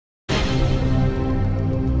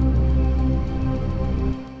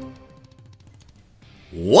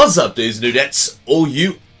What's up, dudes and dudettes, all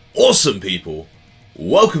you awesome people?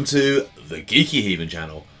 Welcome to the Geeky Heathen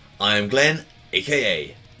channel. I am Glenn,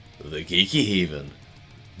 aka the Geeky Heathen,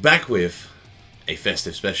 back with a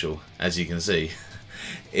festive special. As you can see,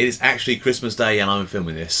 it is actually Christmas Day and I'm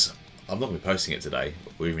filming this. I'm not going to be posting it today,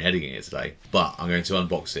 or even editing it today, but I'm going to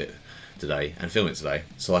unbox it today and film it today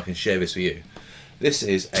so I can share this with you. This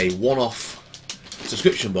is a one-off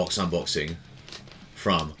subscription box unboxing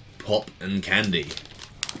from Pop N Candy.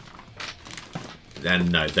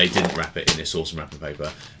 And no, they didn't wrap it in this awesome wrapping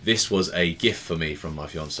paper. This was a gift for me from my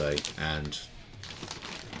fiance, and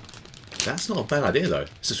that's not a bad idea though.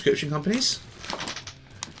 Subscription companies,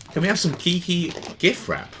 can we have some geeky gift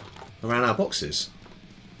wrap around our boxes?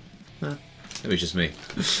 Maybe it's just me.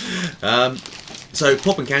 So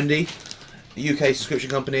Pop N Candy, a UK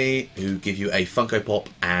subscription company who give you a Funko Pop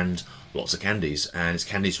and lots of candies, and it's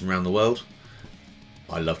candies from around the world.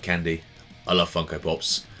 I love candy. I love Funko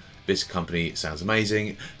Pops. This company sounds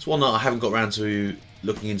amazing. It's one that I haven't got around to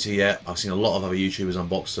looking into yet. I've seen a lot of other YouTubers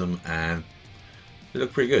unbox them and they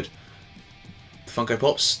look pretty good. The Funko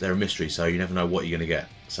Pops, they're a mystery, so you never know what you're going to get.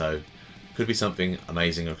 So it could be something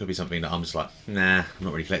amazing, or it could be something that I'm just like, nah, I'm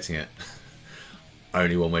not really collecting it.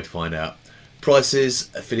 Only one way to find out.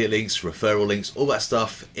 Prices, affiliate links, referral links, all that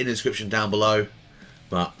stuff in the description down below.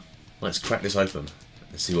 But let's crack this open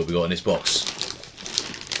and see what we got in this box.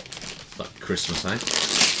 Like Christmas, eh?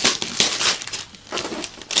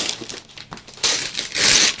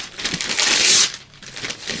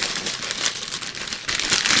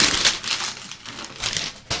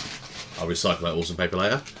 I'll recycle that awesome paper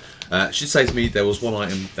later. She did say to me there was one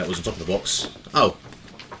item that was on top of the box. Oh,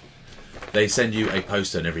 they send you a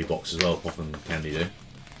poster in every box as well, Pop N Candy do.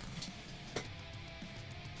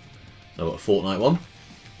 I've got a Fortnite one.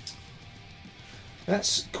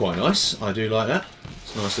 That's quite nice, I do like that.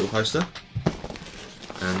 It's a nice little poster.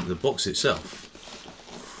 And the box itself,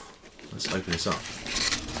 let's open this up.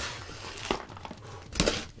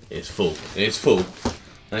 It's full, it's full.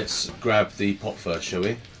 Let's grab the pop first, shall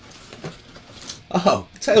we? Oh,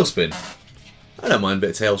 Tailspin. I don't mind a bit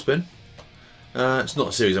of Tailspin. It's not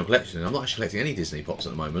a series I'm collecting. I'm not actually collecting any Disney Pops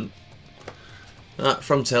at the moment.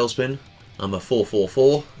 From Tailspin, number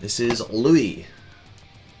 444. This is Louis.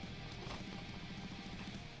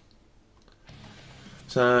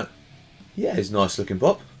 So, yeah, it's a nice looking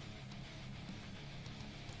pop.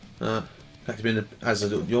 Packed him in as a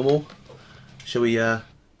normal. Shall we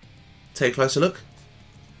take a closer look?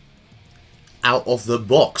 Out of the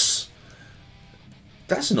box.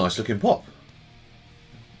 That's a nice looking pop.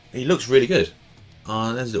 He looks really good.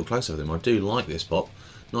 There's a little close up of him. I do like this pop.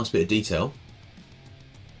 Nice bit of detail.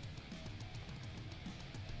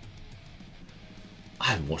 I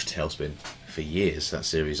haven't watched Tailspin for years, that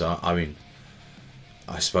series. I mean,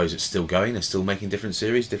 I suppose it's still going. They're still making different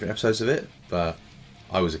series, different episodes of it. But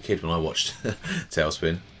I was a kid when I watched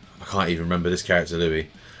Tailspin. I can't even remember this character, Louis.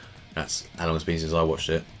 That's how long it's been since I watched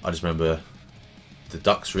it. I just remember the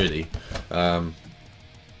ducks, really.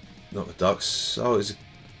 Not the ducks. Oh, it was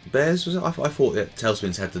bears, was it? I thought that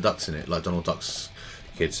Tailspins had the ducks in it, like Donald Duck's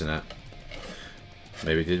kids and that.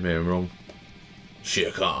 Maybe it did, maybe I'm wrong.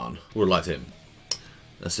 Shere Khan. Would have liked him.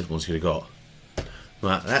 That's the ones could have got.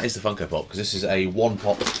 Right, that is the Funko Pop, because this is a one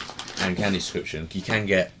pop and candy subscription. You can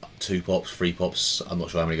get 2 pops, 3 pops, I'm not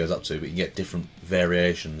sure how many it goes up to, but you can get different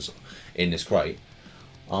variations in this crate.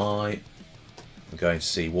 I'm going to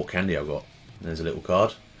see what candy I've got. There's a little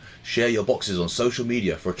card. Share your boxes on social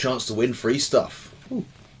media for a chance to win free stuff. Ooh.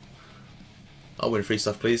 I'll win free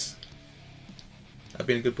stuff, please. I've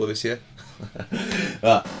been a good boy this year.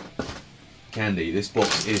 Candy. This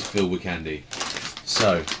box is filled with candy.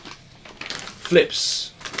 So,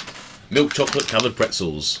 Flips. Milk chocolate covered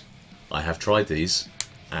pretzels. I have tried these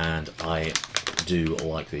and I do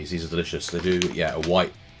like these. These are delicious. They do, yeah, a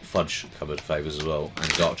white fudge covered flavours as well, and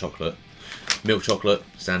dark chocolate. Milk chocolate,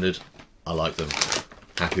 standard. I like them.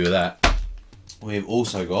 Happy with that. We've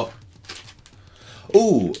also got,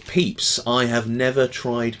 ooh, Peeps. I have never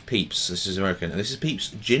tried Peeps. This is American, and this is Peeps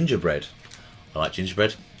gingerbread. I like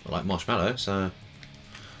gingerbread. I like marshmallow, so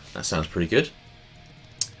that sounds pretty good.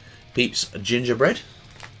 Peeps gingerbread.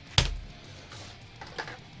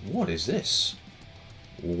 What is this?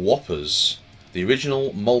 Whoppers. The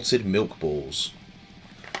original malted milk balls.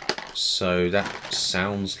 So that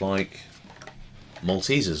sounds like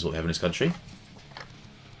Maltesers, what we have in this country.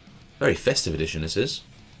 Very festive edition this is.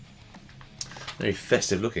 Very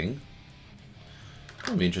festive looking.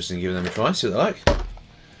 That'll be interesting giving them a try, see what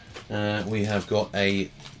they like. We have got a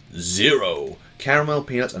Zero. Caramel,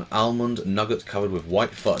 peanut and almond nugget covered with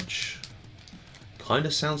white fudge. Kind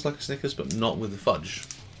of sounds like a Snickers, but not with the fudge.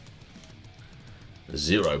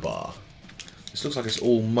 Zero Bar. This looks like it's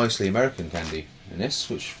all mostly American candy in this,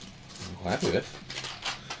 which I'm quite happy with.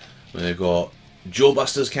 And they've got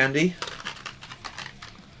Jawbusters candy.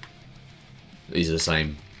 These are the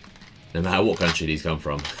same, no matter what country these come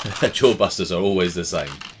from. Jawbusters are always the same.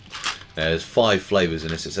 There's 5 flavours in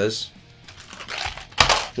this, it says.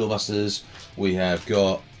 Jawbusters. We have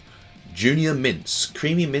got Junior Mints,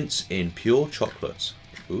 creamy mints in pure chocolate.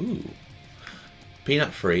 Ooh.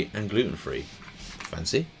 Peanut free and gluten free.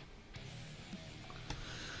 Fancy.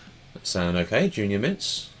 That sound okay. Junior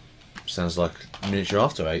Mints. Sounds like miniature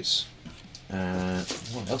after eights.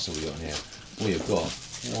 What else have we got in here? We have got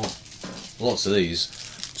lots of these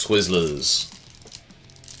Twizzlers,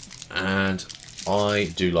 and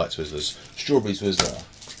I do like Twizzlers. Strawberry Twizzler.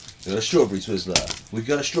 We've got a strawberry Twizzler. We've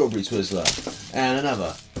got a strawberry Twizzler, and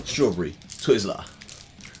another strawberry Twizzler.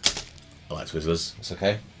 I like Twizzlers. It's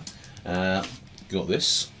okay. Got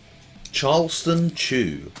this Charleston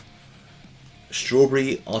Chew,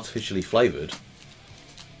 strawberry artificially flavoured.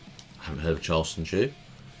 I haven't heard of Charleston Chew.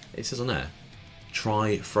 It says on there,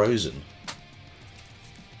 try frozen.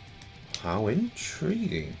 How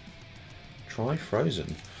intriguing. Try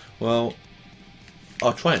frozen. Well,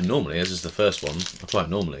 I'll try it normally, as is the first one. I'll try it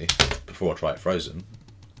normally before I try it frozen.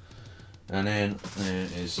 And then there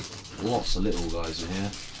is lots of little guys in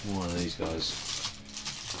here. One of these guys.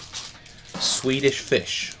 Swedish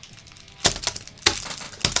fish.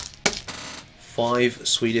 5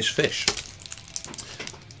 Swedish fish.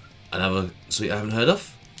 Another sweet I haven't heard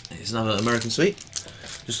of. It's another American sweet.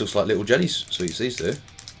 Just looks like little jelly sweets, these do.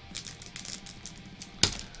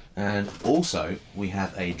 And also we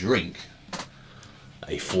have a drink.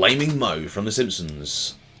 A Flaming Moe from The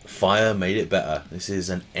Simpsons. Fire made it better. This is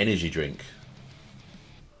an energy drink.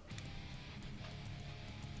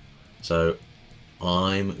 So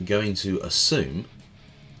I'm going to assume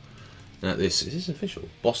that this is official.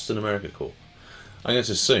 Boston America Corp. I'm going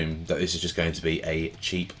to assume that this is just going to be a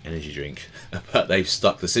cheap energy drink, but they've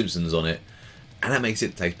stuck The Simpsons on it, and that makes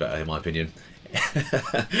it taste better, in my opinion.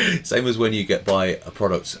 Same as when you buy a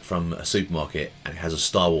product from a supermarket and it has a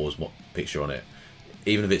Star Wars picture on it.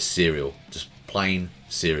 Even if it's cereal, just plain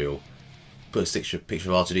cereal. Put a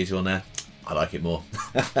picture of R2-D2 on there. I like it more.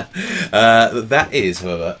 That is,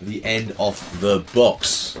 however, the end of the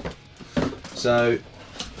box. So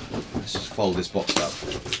let's just fold this box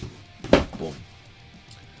up. Boom.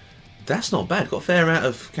 That's not bad. Got a fair amount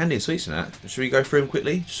of candy and sweets in that. Should we go through them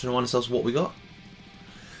quickly, just to remind ourselves what we got?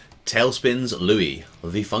 Tailspins Louie,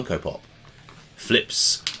 the Funko Pop.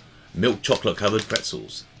 Flips, milk chocolate covered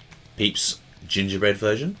pretzels. Peeps, gingerbread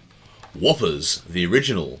version. Whoppers, the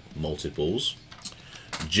original malted balls.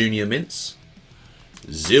 Junior Mints.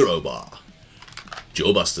 Zero Bar.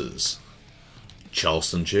 Jawbusters.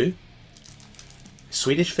 Charleston Chew.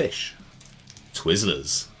 Swedish Fish.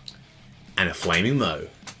 Twizzlers. And a Flaming Moe.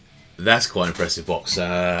 That's quite an impressive box.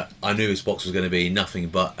 I knew this box was going to be nothing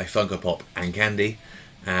but a Funko Pop and candy,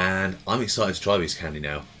 and I'm excited to try this candy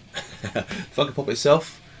now. Funko Pop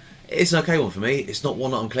itself, it's an okay one for me. It's not one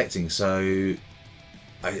that I'm collecting, so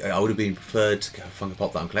I would have been preferred to get a Funko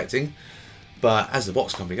Pop that I'm collecting. But as the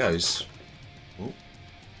box company goes, oh,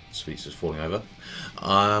 sweet's just falling over.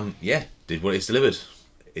 Yeah, did what it's delivered.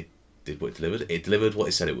 It did what it delivered. It delivered what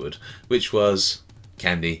it said it would, which was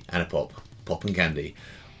candy and a pop. Pop and candy.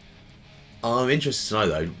 I'm interested to know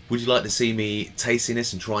though, would you like to see me tasting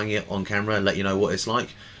this and trying it on camera and let you know what it's like?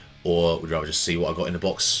 Or would you rather just see what I got in the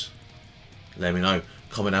box? Let me know.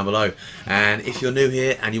 Comment down below. And if you're new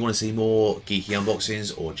here and you want to see more geeky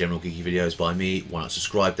unboxings or general geeky videos by me, why not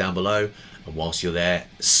subscribe down below? And whilst you're there,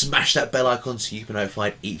 smash that bell icon so you can be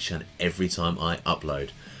notified each and every time I upload.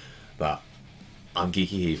 But I'm Geeky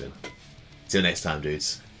Heathen. Till next time,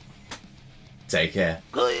 dudes. Take care.